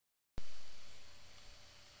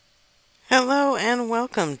Hello and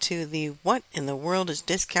welcome to the What in the World is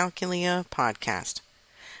Dyscalculia podcast.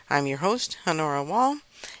 I'm your host, Honora Wall,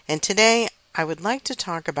 and today I would like to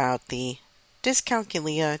talk about the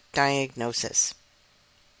Dyscalculia Diagnosis.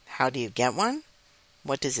 How do you get one?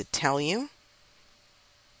 What does it tell you?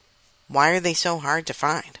 Why are they so hard to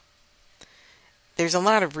find? There's a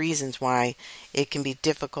lot of reasons why it can be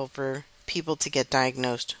difficult for people to get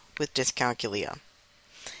diagnosed with dyscalculia.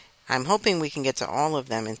 I'm hoping we can get to all of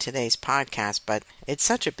them in today's podcast, but it's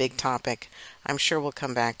such a big topic, I'm sure we'll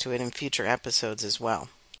come back to it in future episodes as well.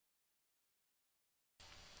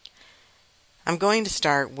 I'm going to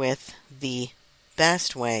start with the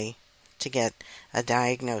best way to get a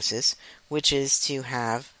diagnosis, which is to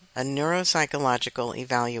have a neuropsychological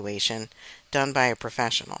evaluation done by a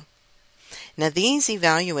professional. Now, these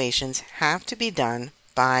evaluations have to be done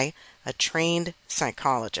by a trained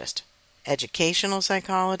psychologist. Educational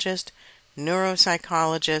psychologist,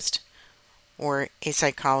 neuropsychologist, or a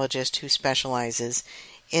psychologist who specializes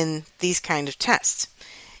in these kind of tests.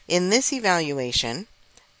 In this evaluation,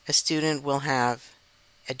 a student will have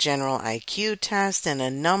a general IQ test and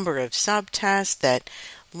a number of subtests that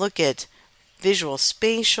look at visual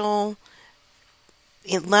spatial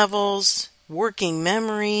levels, working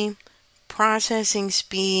memory, processing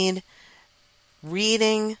speed,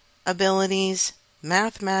 reading abilities,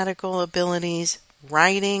 mathematical abilities,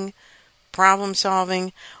 writing, problem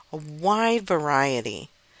solving, a wide variety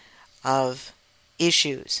of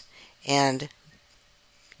issues. And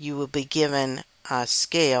you will be given a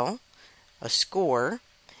scale, a score,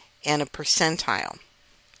 and a percentile.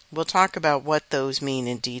 We'll talk about what those mean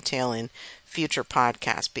in detail in future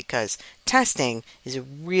podcasts because testing is a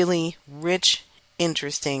really rich,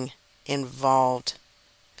 interesting, involved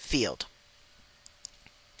field.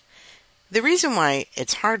 The reason why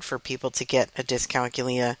it's hard for people to get a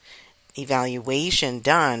dyscalculia evaluation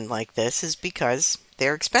done like this is because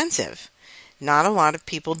they're expensive. Not a lot of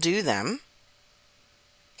people do them,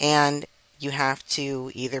 and you have to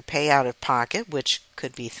either pay out of pocket, which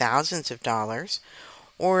could be thousands of dollars,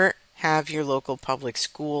 or have your local public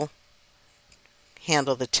school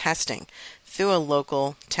handle the testing through a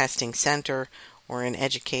local testing center or an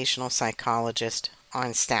educational psychologist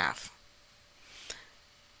on staff.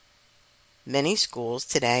 Many schools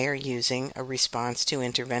today are using a response to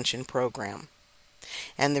intervention program.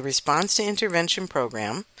 And the response to intervention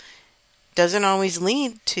program doesn't always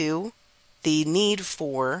lead to the need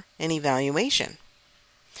for an evaluation.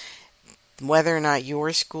 Whether or not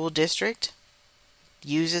your school district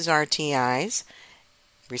uses RTIs,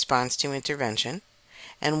 response to intervention,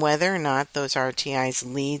 and whether or not those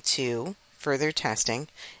RTIs lead to further testing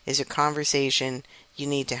is a conversation you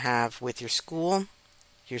need to have with your school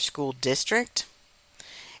district,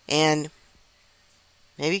 and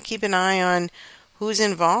maybe keep an eye on who's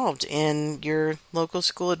involved in your local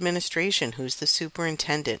school administration, who's the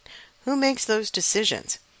superintendent, who makes those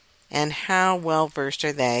decisions, and how well versed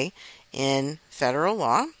are they in federal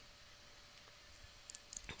law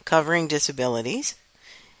covering disabilities,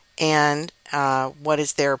 and what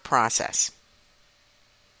is their process.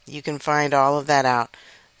 You can find all of that out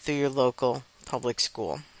through your local public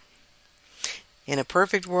school. In a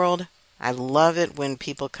perfect world, I love it when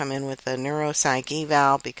people come in with a neuropsych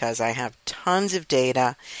eval because I have tons of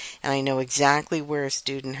data and I know exactly where a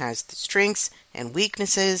student has the strengths and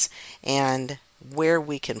weaknesses and where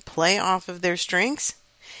we can play off of their strengths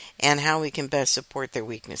and how we can best support their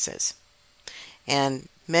weaknesses. And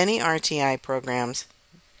many RTI programs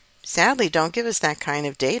sadly don't give us that kind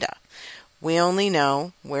of data. We only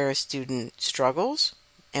know where a student struggles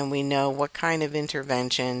and we know what kind of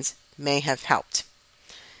interventions may have helped.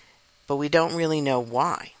 But we don't really know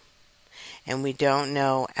why. And we don't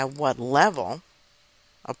know at what level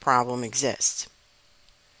a problem exists.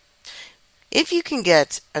 If you can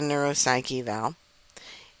get a neuropsych eval,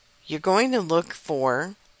 you're going to look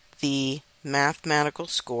for the mathematical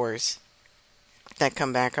scores that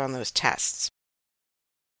come back on those tests.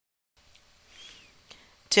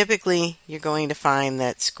 Typically, you're going to find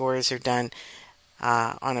that scores are done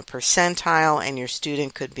on a percentile, and your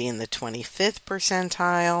student could be in the 25th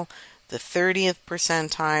percentile, the 30th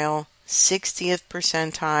percentile, 60th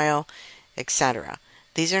percentile, etc.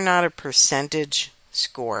 These are not a percentage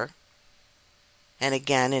score. And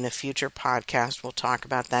again, in a future podcast, we'll talk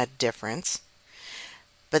about that difference.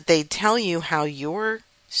 But they tell you how your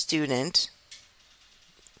student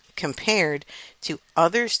compared to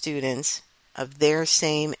other students of their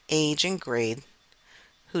same age and grade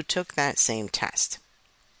who took that same test.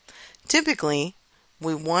 Typically,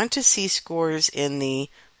 we want to see scores in the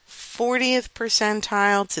 40th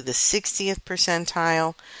percentile to the 60th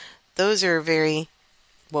percentile. Those are very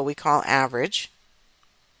what we call average,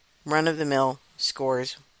 run-of-the-mill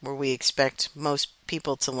scores where we expect most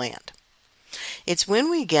people to land. It's when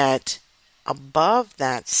we get above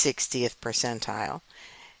that 60th percentile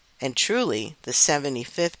and truly the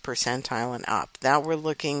 75th percentile and up that we're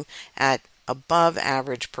looking at above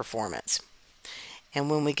average performance. And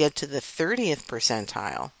when we get to the 30th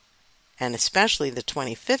percentile and especially the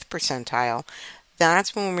 25th percentile,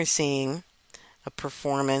 that's when we're seeing a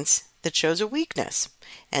performance that shows a weakness.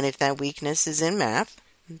 And if that weakness is in math,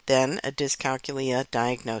 then a dyscalculia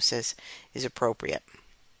diagnosis is appropriate.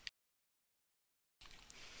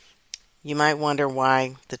 You might wonder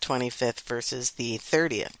why the 25th versus the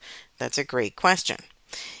 30th. That's a great question.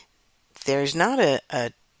 There's not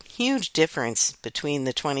a huge difference between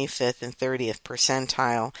the 25th and 30th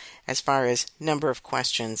percentile as far as number of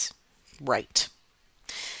questions right.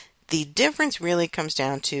 The difference really comes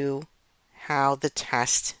down to how the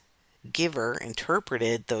test giver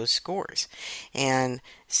interpreted those scores. And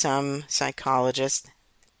some psychologists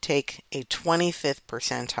take a 25th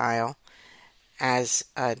percentile as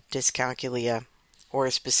a dyscalculia or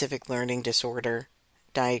a specific learning disorder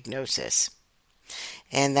diagnosis.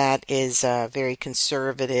 And that is a very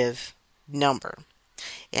conservative number.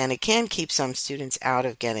 And it can keep some students out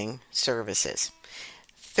of getting services.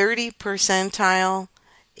 30 percentile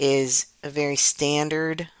is a very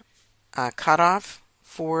standard cutoff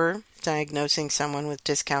for diagnosing someone with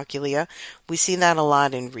dyscalculia. We see that a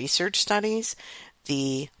lot in research studies.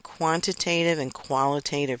 The quantitative and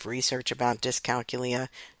qualitative research about dyscalculia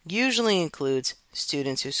usually includes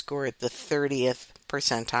students who score at the 30th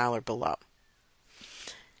percentile or below.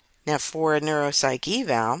 Now, for a neuropsych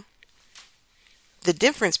eval, the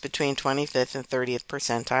difference between 25th and 30th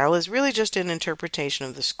percentile is really just an interpretation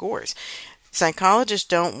of the scores. Psychologists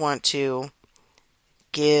don't want to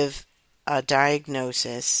give a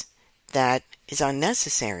diagnosis that is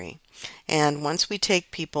unnecessary. And once we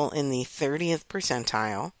take people in the 30th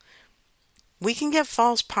percentile, we can get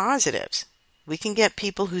false positives. We can get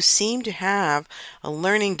people who seem to have a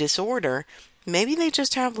learning disorder. Maybe they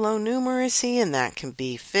just have low numeracy and that can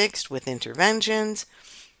be fixed with interventions.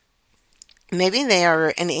 Maybe they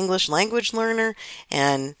are an English language learner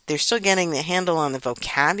and they're still getting the handle on the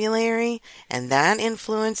vocabulary and that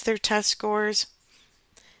influenced their test scores.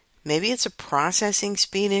 Maybe it's a processing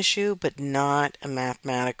speed issue, but not a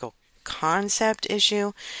mathematical concept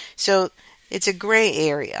issue. So it's a gray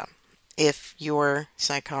area if your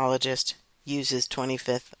psychologist uses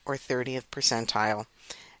 25th or 30th percentile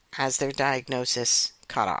as their diagnosis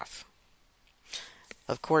cutoff.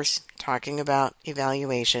 Of course, talking about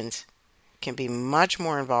evaluations can be much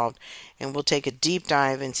more involved, and we'll take a deep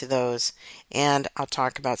dive into those, and I'll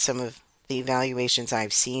talk about some of the evaluations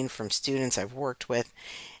I've seen from students I've worked with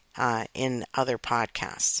in other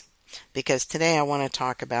podcasts. Because today I want to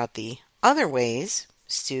talk about the other ways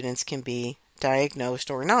students can be diagnosed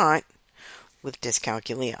or not with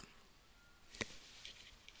dyscalculia.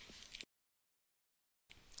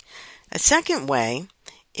 A second way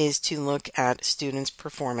is to look at students'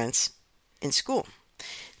 performance in school.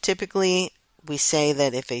 Typically, we say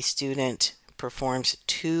that if a student performs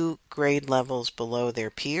 2 grade levels below their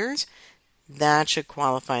peers, that should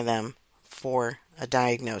qualify them for a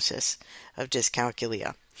diagnosis of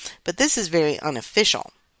dyscalculia. But this is very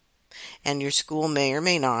unofficial, and your school may or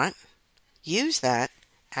may not use that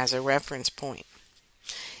as a reference point.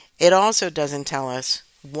 It also doesn't tell us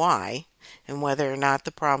why and whether or not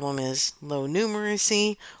the problem is low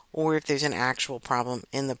numeracy or if there's an actual problem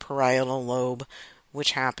in the parietal lobe,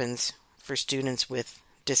 which happens for students with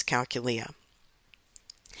dyscalculia.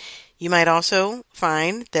 You might also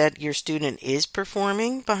find that your student is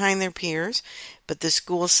performing behind their peers, but the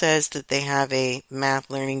school says that they have a math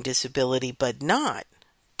learning disability but not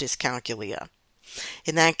dyscalculia.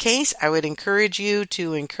 In that case, I would encourage you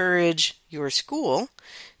to encourage your school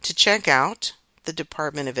to check out the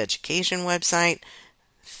Department of Education website.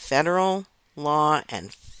 Federal law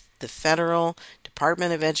and the Federal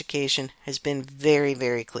Department of Education has been very,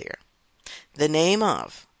 very clear. The name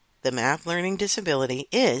of the math learning disability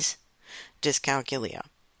is dyscalculia.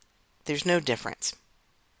 There's no difference.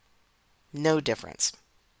 No difference.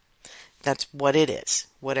 That's what it is.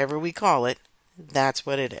 Whatever we call it, that's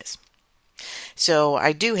what it is. So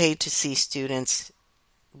I do hate to see students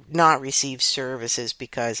not receive services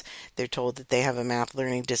because they're told that they have a math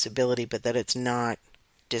learning disability, but that it's not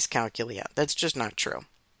dyscalculia. That's just not true.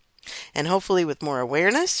 And hopefully with more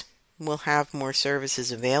awareness, we'll have more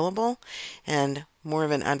services available and more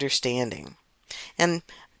of an understanding. And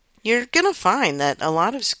You're going to find that a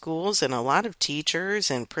lot of schools and a lot of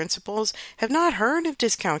teachers and principals have not heard of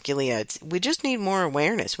dyscalculia. We just need more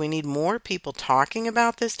awareness. We need more people talking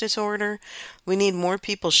about this disorder. We need more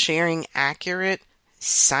people sharing accurate,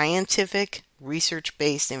 scientific,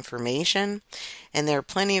 research-based information. And there are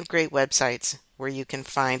plenty of great websites where you can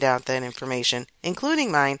find out that information,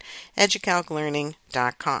 including mine,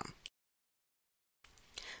 educalclearning.com.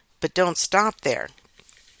 But don't stop there.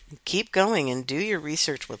 Keep going and do your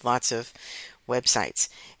research with lots of websites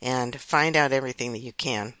and find out everything that you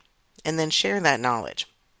can, and then share that knowledge.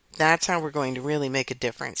 That's how we're going to really make a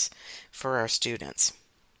difference for our students.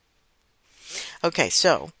 Okay,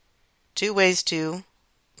 so 2 ways to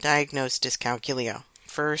diagnose dyscalculia.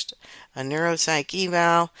 First, a neuropsych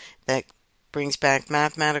eval that brings back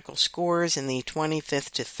mathematical scores in the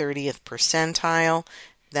 25th to 30th percentile.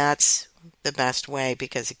 That's the best way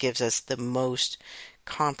because it gives us the most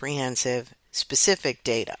comprehensive, specific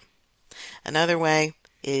data. Another way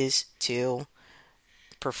is to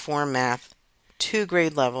perform math 2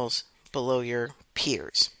 grade levels below your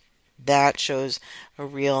peers. That shows a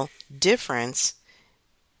real difference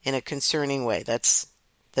in a concerning way. That's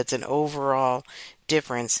an overall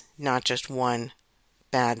difference, not just one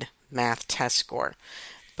bad math test score,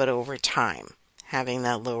 but over time, having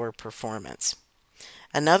that lower performance.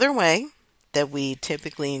 Another way that we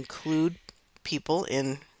typically include people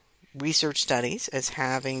in research studies as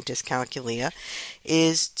having dyscalculia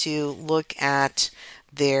is to look at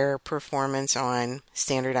their performance on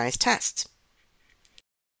standardized tests.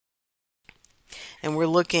 And we're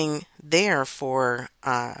looking there for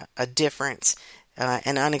a difference,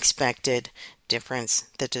 an unexpected difference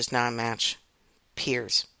that does not match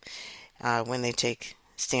peers when they take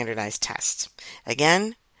standardized tests.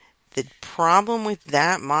 Again, the problem with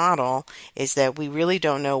that model is that we really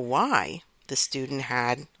don't know why the student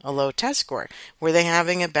had a low test score. Were they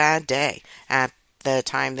having a bad day at the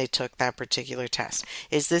time they took that particular test?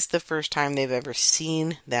 Is this the first time they've ever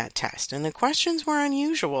seen that test? And the questions were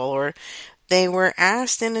unusual, or they were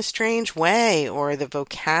asked in a strange way, or the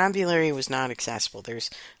vocabulary was not accessible. There's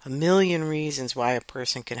a million reasons why a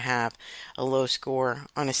person can have a low score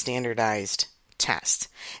on a standardized test.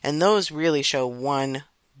 And those really show one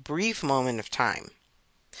brief moment of time.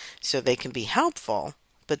 So they can be helpful,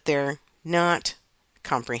 but they're not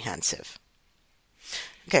comprehensive.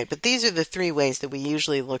 Okay, but these are the 3 ways that we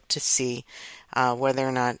usually look to see whether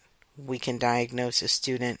or not we can diagnose a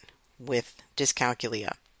student with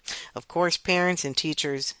dyscalculia. Of course, parents and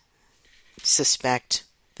teachers suspect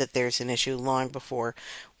that there's an issue long before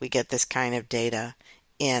we get this kind of data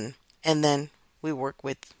in, and then we work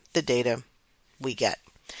with the data we get.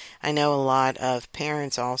 I know a lot of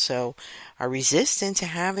parents also are resistant to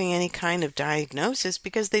having any kind of diagnosis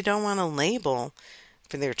because they don't want a label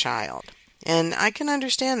for their child. And I can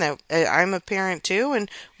understand that. I'm a parent too, and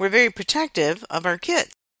we're very protective of our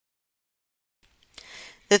kids.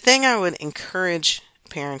 The thing I would encourage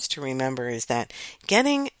parents to remember is that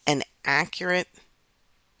getting an accurate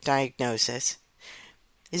diagnosis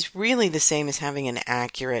is really the same as having an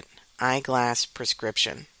accurate eyeglass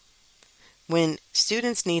prescription. When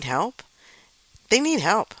students need help, they need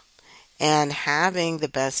help. And having the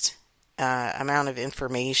best amount of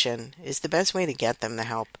information is the best way to get them the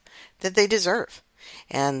help that they deserve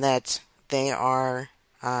and that they are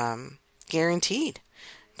guaranteed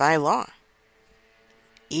by law.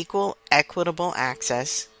 Equal, equitable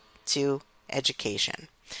access to education.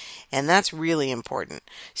 And that's really important.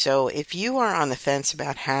 So if you are on the fence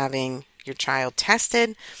about having your child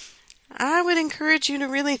tested, I would encourage you to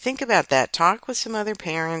really think about that. Talk with some other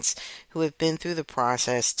parents who have been through the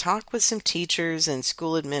process. Talk with some teachers and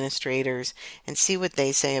school administrators and see what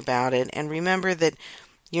they say about it. And remember that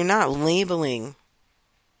you're not labeling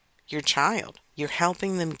your child. You're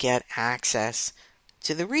helping them get access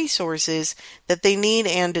to the resources that they need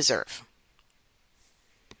and deserve.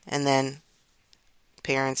 And then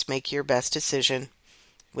parents, make your best decision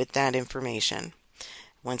with that information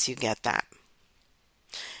once you get that.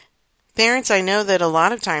 Parents, I know that a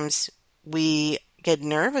lot of times we get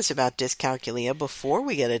nervous about dyscalculia before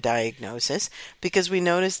we get a diagnosis because we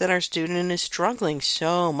notice that our student is struggling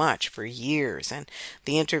so much for years and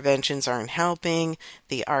the interventions aren't helping,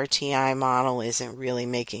 the RTI model isn't really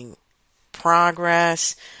making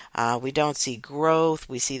progress, we don't see growth,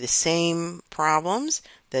 we see the same problems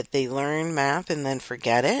that they learn math and then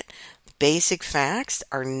forget it. Basic facts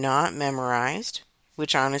are not memorized,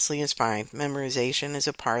 which honestly is fine. Memorization is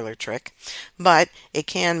a parlor trick, but it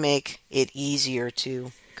can make it easier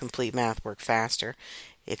to complete math work faster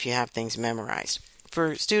if you have things memorized.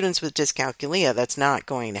 For students with dyscalculia, that's not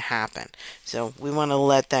going to happen. So we want to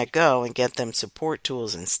let that go and get them support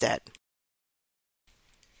tools instead.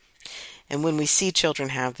 And when we see children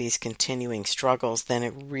have these continuing struggles, then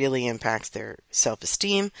it really impacts their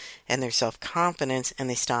self-esteem and their self-confidence, and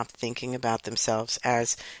they stop thinking about themselves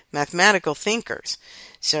as mathematical thinkers.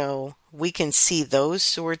 So we can see those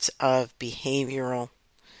sorts of behavioral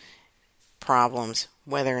problems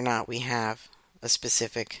whether or not we have a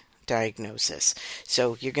specific diagnosis.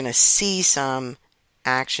 So you're going to see some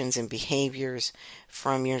actions and behaviors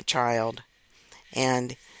from your child,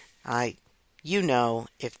 and you know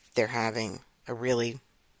if they're having a really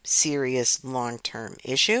serious long-term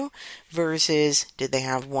issue versus did they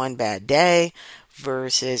have one bad day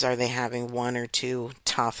versus are they having one or two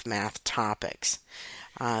tough math topics.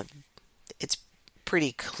 It's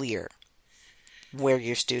pretty clear where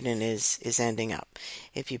your student is ending up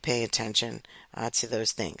if you pay attention to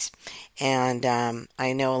those things. And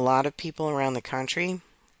I know a lot of people around the country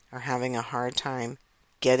are having a hard time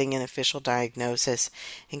getting an official diagnosis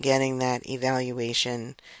and getting that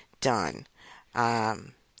evaluation done.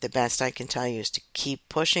 The best I can tell you is to keep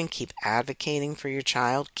pushing, keep advocating for your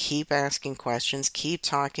child, keep asking questions, keep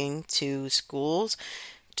talking to schools,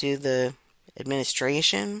 to the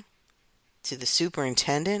administration, to the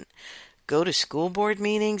superintendent. Go to school board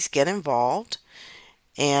meetings, get involved,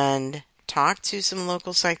 and talk to some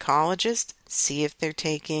local psychologists, see if they're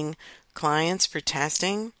taking clients for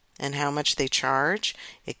testing and how much they charge.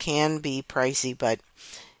 It can be pricey, but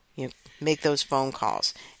make those phone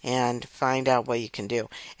calls and find out what you can do.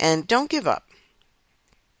 And don't give up.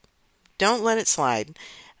 Don't let it slide.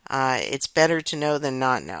 It's better to know than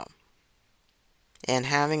not know. And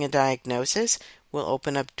having a diagnosis will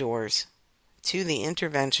open up doors to the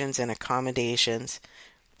interventions and accommodations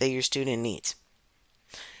that your student needs.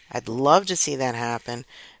 I'd love to see that happen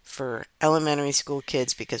for elementary school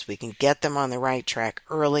kids because we can get them on the right track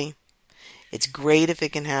early. It's great if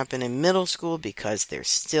it can happen in middle school because there's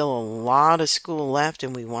still a lot of school left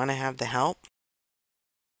and we want to have the help.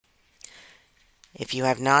 If you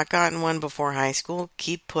have not gotten one before high school,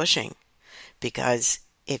 keep pushing, because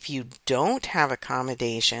if you don't have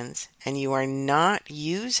accommodations and you are not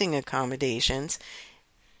using accommodations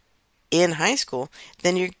in high school,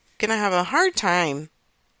 then you're going to have a hard time,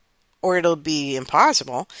 or it'll be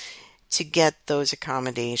impossible, to get those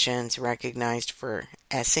accommodations recognized for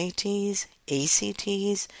SATs,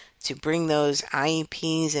 ACTs, to bring those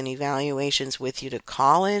IEPs and evaluations with you to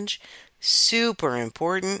college. Super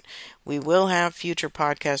important. We will have future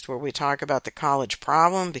podcasts where we talk about the college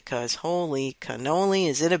problem because holy cannoli,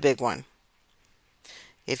 is it a big one.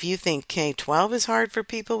 If you think K-12 is hard for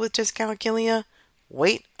people with dyscalculia,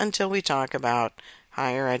 wait until we talk about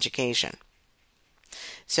higher education.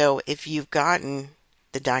 So if you've gotten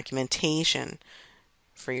the documentation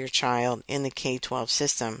for your child in the K-12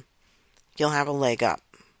 system, you'll have a leg up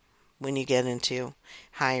when you get into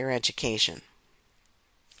higher education.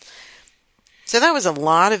 So that was a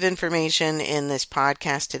lot of information in this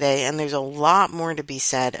podcast today, and there's a lot more to be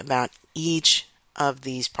said about each of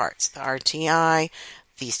these parts. The RTI,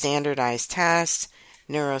 the standardized tests,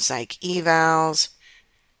 neuropsych evals,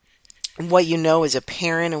 what you know as a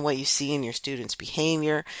parent and what you see in your students'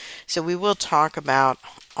 behavior. So we will talk about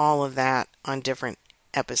all of that on different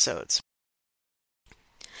episodes.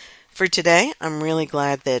 For today, I'm really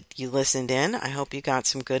glad that you listened in. I hope you got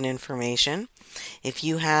some good information. If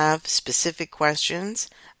you have specific questions,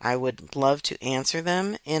 I would love to answer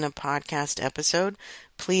them in a podcast episode.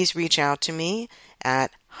 Please reach out to me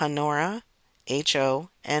at Honora,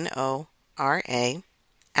 HONORA,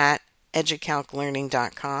 at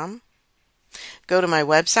educalclearning.com. Go to my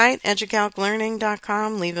website,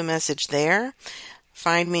 educalclearning.com, leave a message there.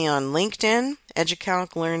 Find me on LinkedIn.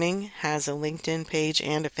 EduCalc Learning has a LinkedIn page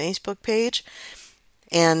and a Facebook page.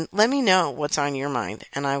 And let me know what's on your mind,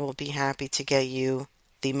 and I will be happy to get you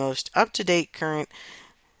the most up-to-date, current,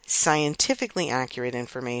 scientifically accurate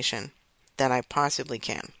information that I possibly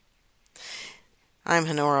can. I'm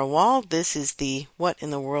Honora Wall. This is the What in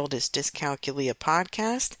the World is Dyscalculia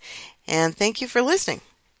podcast, and thank you for listening.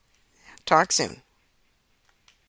 Talk soon.